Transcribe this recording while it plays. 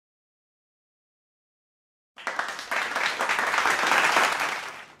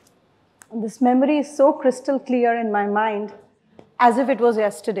This memory is so crystal clear in my mind as if it was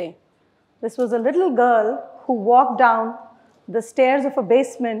yesterday. This was a little girl who walked down the stairs of a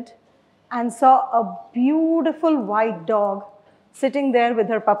basement and saw a beautiful white dog sitting there with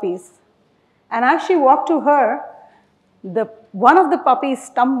her puppies. And as she walked to her, one of the puppies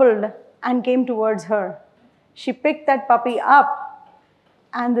stumbled and came towards her. She picked that puppy up,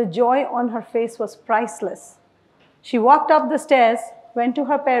 and the joy on her face was priceless. She walked up the stairs, went to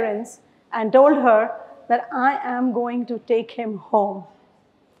her parents, and told her that I am going to take him home.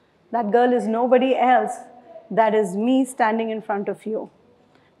 That girl is nobody else. That is me standing in front of you.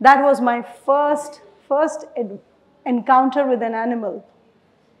 That was my first encounter with an animal.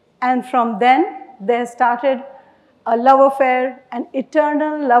 And from then, there started a love affair, an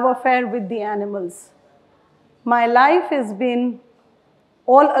eternal love affair with the animals. My life has been,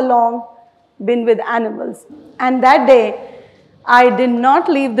 all along, been with animals. And that day, I did not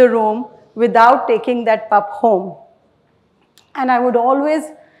leave the room without taking that pup home. And I would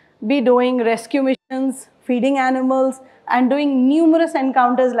always be doing rescue missions, feeding animals, and doing numerous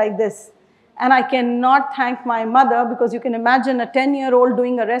encounters like this. And I cannot thank my mother, because you can imagine a 10-year-old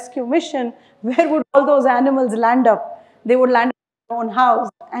doing a rescue mission. Where would all those animals land up? They would land up in their own house.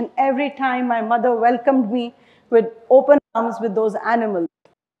 And every time my mother welcomed me with open arms with those animals.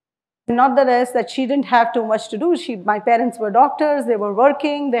 Not that she didn't have too much to do. My parents were doctors, they were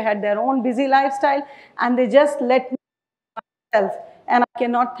working, they had their own busy lifestyle, and they just let me be myself. And I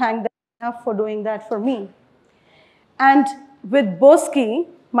cannot thank them enough for doing that for me. And with Boski,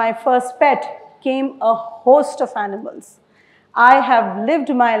 my first pet, came a host of animals. I have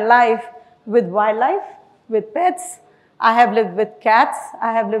lived my life with wildlife, with pets. I have lived with cats.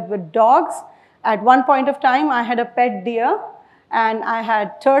 I have lived with dogs. At one point of time, I had a pet deer, and I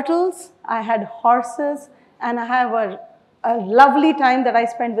had turtles, I had horses, and I have a lovely time that I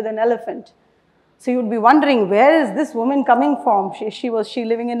spent with an elephant. So you'd be wondering, where is this woman coming from? Was she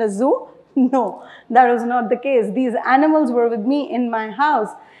living in a zoo? No, that was not the case. These animals were with me in my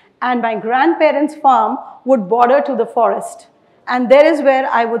house, and my grandparents' farm would border to the forest. And there is where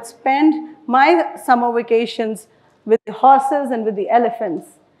I would spend my summer vacations with the horses and with the elephants.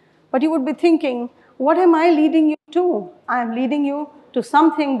 But you would be thinking, what am I leading you to? I am leading you to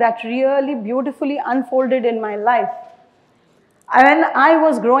something that really beautifully unfolded in my life. When I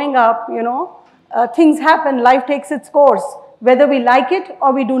was growing up, things happen, life takes its course, whether we like it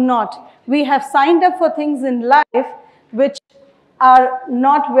or we do not. We have signed up for things in life which we are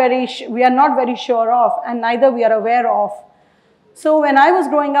not very sure of, and neither we are aware of. So when I was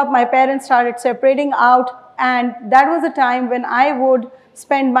growing up, my parents started separating out, and that was a time when I would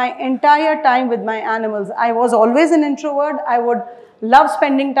spend my entire time with my animals. I was always an introvert. I would love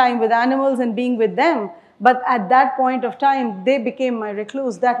spending time with animals and being with them. But at that point of time, they became my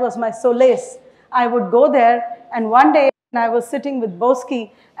recluse. That was my solace. I would go there, and one day I was sitting with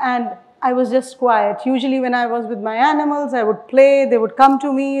Boski, and I was just quiet. Usually when I was with my animals, I would play, they would come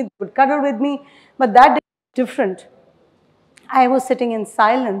to me, they would cuddle with me. But that day was different. I was sitting in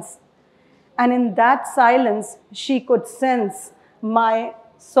silence. And in that silence, she could sense my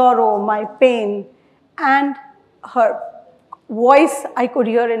sorrow, my pain, and her voice I could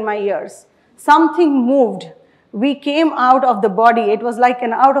hear in my ears. Something moved. We came out of the body. It was like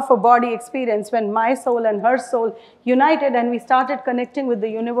an out-of-a-body experience when my soul and her soul united, and we started connecting with the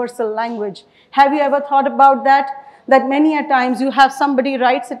universal language. Have you ever thought about that? That many a times you have somebody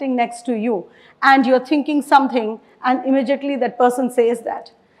right sitting next to you, and you're thinking something, and immediately that person says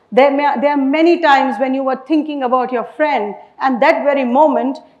that. There are many times when you were thinking about your friend, and that very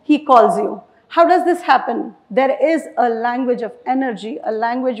moment, he calls you. How does this happen? There is a language of energy, a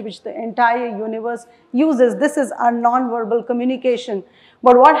language which the entire universe uses. This is our non-verbal communication.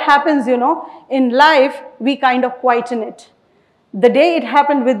 But what happens, in life, we kind of quieten it. The day it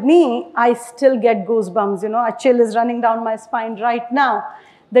happened with me, I still get goosebumps, a chill is running down my spine right now.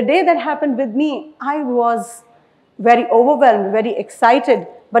 The day that happened with me, I was very overwhelmed, very excited,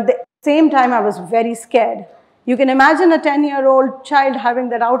 but at the same time, I was very scared. You can imagine a 10-year-old child having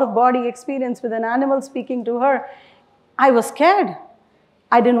that out-of-body experience with an animal speaking to her. I was scared.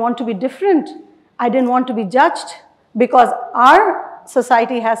 I didn't want to be different. I didn't want to be judged, because our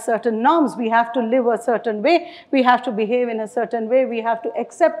society has certain norms. We have to live a certain way. We have to behave in a certain way. We have to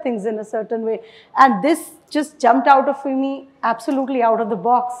accept things in a certain way. And this just jumped out of me, absolutely out of the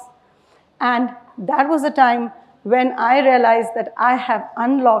box. And that was the time when I realized that I have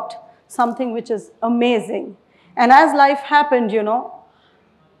unlocked something which is amazing. And as life happened,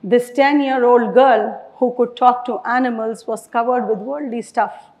 this 10-year-old girl who could talk to animals was covered with worldly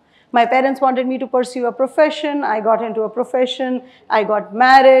stuff. My parents wanted me to pursue a profession. I got into a profession. I got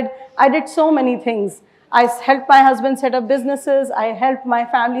married. I did so many things. I helped my husband set up businesses. I helped my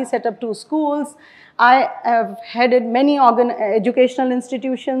family set up 2 schools. I have headed many educational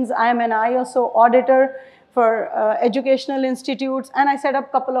institutions. I am an ISO auditor for educational institutes, and I set up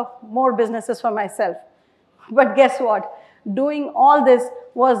a couple of more businesses for myself. But guess what? Doing all this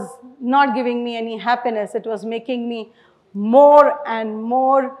was not giving me any happiness. It was making me more and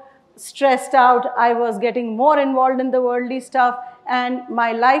more stressed out. I was getting more involved in the worldly stuff, and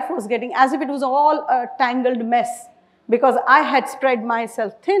my life was getting as if it was all a tangled mess. Because I had spread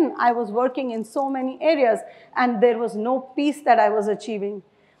myself thin, I was working in so many areas, and there was no peace that I was achieving.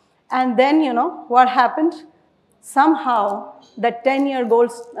 And then, you know, what happened? Somehow, that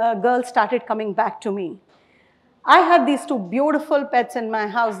 10-year-old girl started coming back to me. I had these 2 beautiful pets in my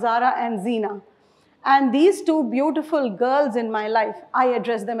house, Zara and Zina. And these 2 beautiful girls in my life, I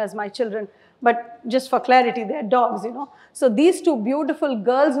address them as my children, but just for clarity, they're dogs, you know. So these 2 beautiful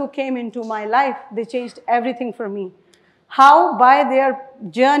girls who came into my life, they changed everything for me. How? By their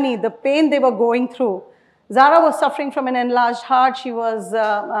journey, the pain they were going through. Zara was suffering from an enlarged heart. She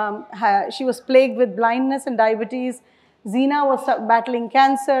was plagued with blindness and diabetes. Zina was battling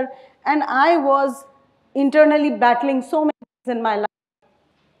cancer. And I was internally battling so many things in my life.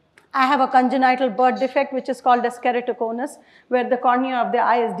 I have a congenital birth defect, which is called as keratoconus, where the cornea of the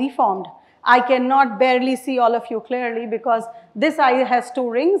eye is deformed. I cannot barely see all of you clearly because this eye has 2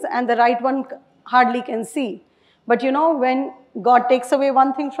 rings and the right one hardly can see. But you know, when God takes away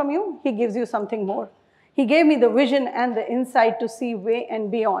one thing from you, He gives you something more. He gave me the vision and the insight to see way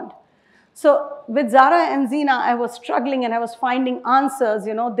and beyond. So with Zara and Zina, I was struggling and I was finding answers.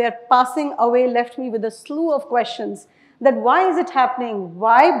 You know, their passing away left me with a slew of questions. That why is it happening?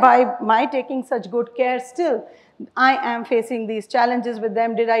 Why by my taking such good care still I am facing these challenges with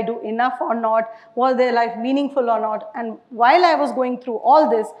them? Did I do enough or not? Was their life meaningful or not? And while I was going through all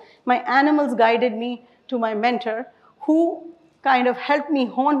this, my animals guided me to my mentor, who kind of helped me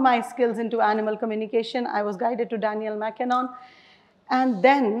hone my skills into animal communication. I was guided to Daniel McKinnon. And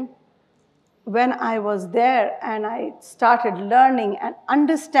then when I was there and I started learning and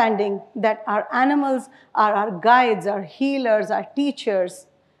understanding that our animals are our guides, our healers, our teachers.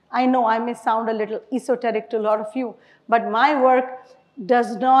 I know I may sound a little esoteric to a lot of you, but my work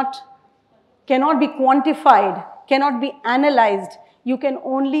cannot be quantified, cannot be analyzed. You can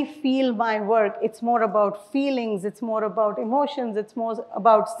only feel my work. It's more about feelings, it's more about emotions, it's more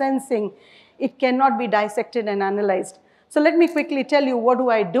about sensing. It cannot be dissected and analyzed. So let me quickly tell you what do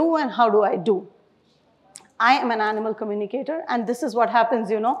I do and how do I do. I am an animal communicator, and this is what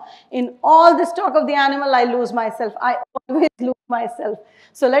happens, you know. In all this talk of the animal, I lose myself. I always lose myself.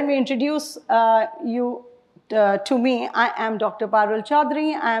 So let me introduce you to me. I am Dr. Parul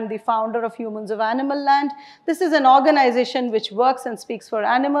Chaudhri. I am the founder of Humans of Animal Land. This is an organization which works and speaks for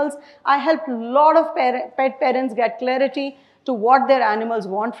animals. I help a lot of pet parents get clarity to what their animals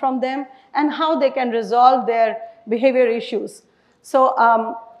want from them and how they can resolve their behavior issues. So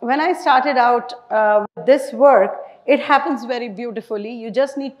when I started out with this work, it happens very beautifully. You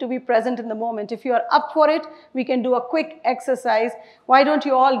just need to be present in the moment. If you are up for it, we can do a quick exercise. Why don't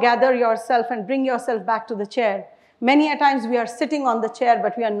you all gather yourself and bring yourself back to the chair? Many a times we are sitting on the chair,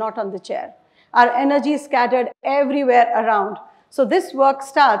 but we are not on the chair. Our energy is scattered everywhere around. So this work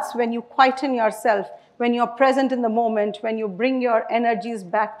starts when you quieten yourself, when you're present in the moment, when you bring your energies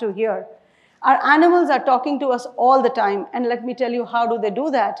back to here. Our animals are talking to us all the time, and let me tell you how do they do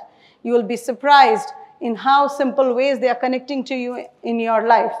that. You will be surprised in how simple ways they are connecting to you in your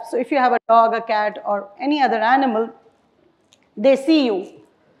life. So if you have a dog, a cat, or any other animal, they see you.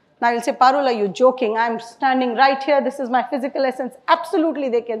 Now you'll say, Parul, are you joking? I'm standing right here. This is my physical essence. Absolutely,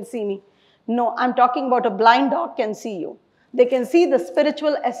 they can see me. No, I'm talking about a blind dog can see you. They can see the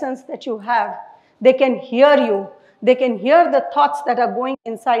spiritual essence that you have. They can hear you. They can hear the thoughts that are going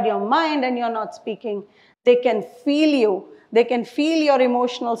inside your mind and you're not speaking. They can feel you. They can feel your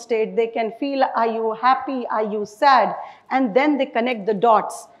emotional state. They can feel, are you happy? Are you sad? And then they connect the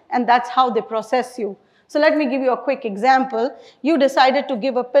dots, and that's how they process you. So let me give you a quick example. You decided to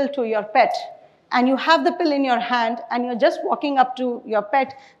give a pill to your pet, and you have the pill in your hand, and you're just walking up to your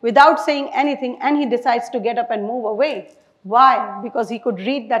pet without saying anything, and he decides to get up and move away. Why? Because he could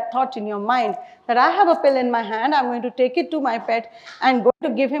read that thought in your mind that I have a pill in my hand, I'm going to take it to my pet and going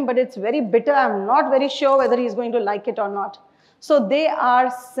to give him, but it's very bitter. I'm not very sure whether he's going to like it or not. So they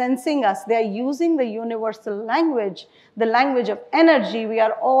are sensing us. They are using the universal language, the language of energy. We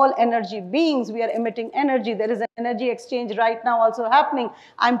are all energy beings. We are emitting energy. There is an energy exchange right now also happening.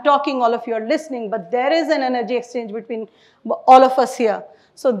 I'm talking, all of you are listening, but there is an energy exchange between all of us here.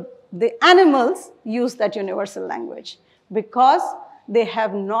 So the animals use that universal language because they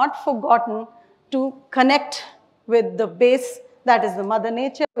have not forgotten to connect with the base, that is the Mother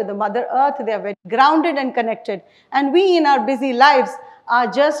Nature, with the Mother Earth. They are very grounded and connected. And we in our busy lives are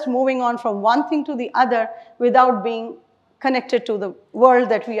just moving on from one thing to the other without being connected to the world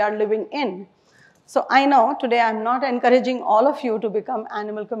that we are living in. So I know today I'm not encouraging all of you to become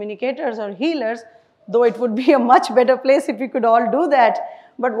animal communicators or healers, though it would be a much better place if we could all do that.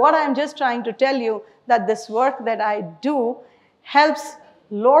 But what I'm just trying to tell you, that this work that I do helps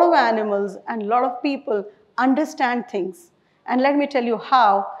a lot of animals and a lot of people understand things. And let me tell you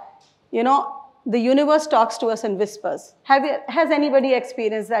how. You know, the universe talks to us in whispers. Has anybody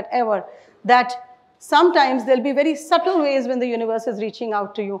experienced that ever? That sometimes there'll be very subtle ways when the universe is reaching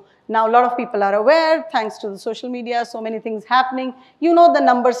out to you. Now, a lot of people are aware, thanks to the social media, so many things happening. You know the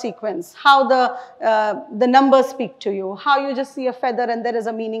number sequence, how the numbers speak to you, how you just see a feather and there is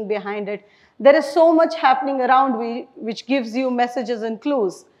a meaning behind it. There is so much happening around which gives you messages and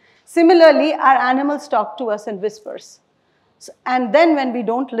clues. Similarly, our animals talk to us in whispers. And then when we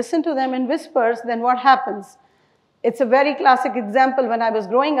don't listen to them in whispers, then what happens? It's a very classic example. When I was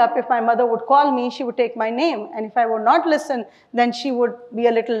growing up, if my mother would call me, she would take my name. And if I would not listen, then she would be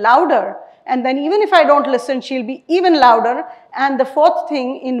a little louder. And then even if I don't listen, she'll be even louder. And the fourth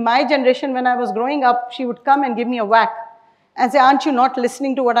thing, in my generation, when I was growing up, she would come and give me a whack and say, aren't you not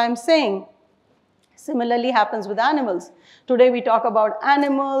listening to what I'm saying? Similarly happens with animals. Today we talk about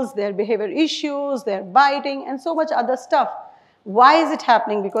animals, their behavior issues, their biting, and so much other stuff. Why is it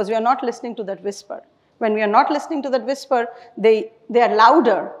happening? Because we are not listening to that whisper. When we are not listening to that whisper, they are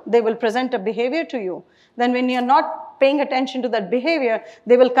louder. They will present a behavior to you. Then when you are not paying attention to that behavior,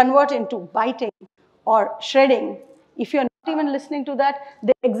 they will convert into biting or shredding. If you are not even listening to that,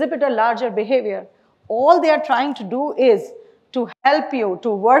 they exhibit a larger behavior. All they are trying to do is to help you, to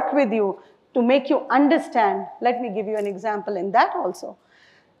work with you, to make you understand. Let me give you an example in that also.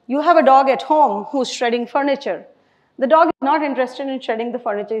 You have a dog at home who's shredding furniture. The dog is not interested in shredding the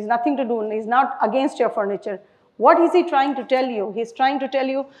furniture. He's nothing to do. He's not against your furniture. What is he trying to tell you? He's trying to tell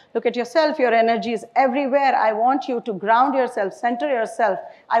you, look at yourself. Your energy is everywhere. I want you to ground yourself, center yourself.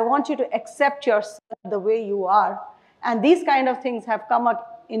 I want you to accept yourself the way you are. And these kind of things have come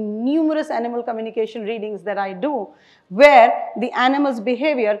up in numerous animal communication readings that I do, where the animal's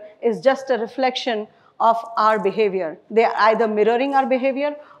behavior is just a reflection of our behavior. They are either mirroring our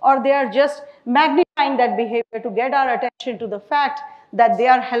behavior or they are just magnifying that behavior to get our attention to the fact that they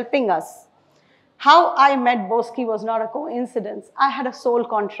are helping us. How I met Boski was not a coincidence. I had a soul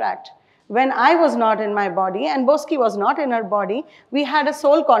contract. When I was not in my body and Boski was not in her body, we had a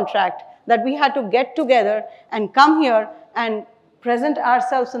soul contract that we had to get together and come here and present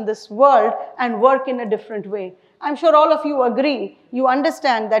ourselves in this world and work in a different way. I'm sure all of you agree. You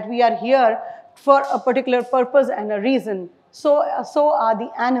understand that we are here for a particular purpose and a reason. So are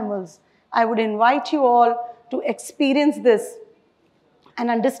the animals. I would invite you all to experience this and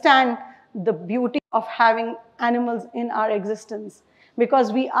understand the beauty of having animals in our existence,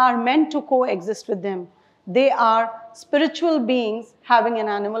 because we are meant to coexist with them. They are spiritual beings having an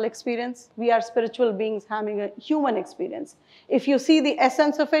animal experience. We are spiritual beings having a human experience. If you see the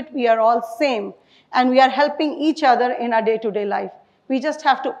essence of it, we are all same, and we are helping each other in our day-to-day life. We just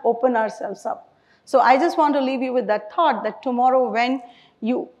have to open ourselves up. So I just want to leave you with that thought that tomorrow when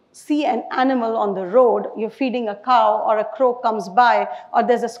you see an animal on the road, you're feeding a cow or a crow comes by or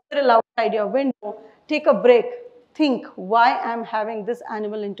there's a squirrel outside your window, take a break. Think, why I'm having this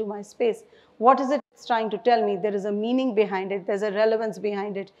animal into my space? What is it it's trying to tell me? There is a meaning behind it. There's a relevance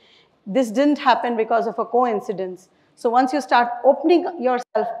behind it. This didn't happen because of a coincidence. So once you start opening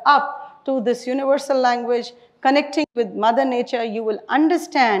yourself up to this universal language, connecting with Mother Nature, you will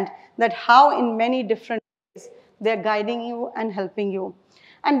understand that how in many different ways they're guiding you and helping you.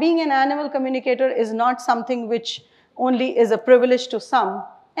 And being an animal communicator is not something which only is a privilege to some.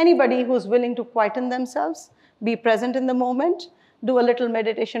 Anybody who's willing to quieten themselves, be present in the moment, do a little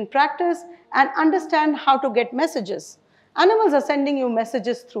meditation practice, and understand how to get messages. Animals are sending you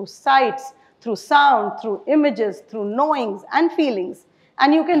messages through sights, through sound, through images, through knowings and feelings.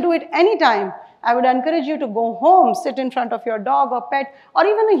 And you can do it anytime. I would encourage you to go home, sit in front of your dog or pet, or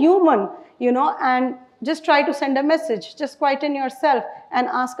even a human, and just try to send a message. Just quieten yourself and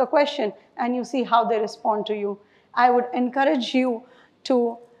ask a question, and you see how they respond to you. I would encourage you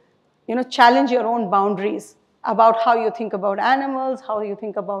to, challenge your own boundaries about how you think about animals, how you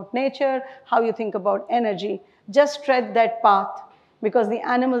think about nature, how you think about energy. Just tread that path, because the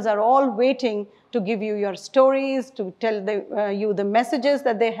animals are all waiting to give you your stories, to tell you the messages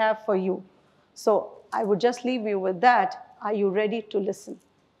that they have for you. So I would just leave you with that. Are you ready to listen?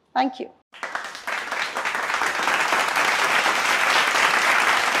 Thank you.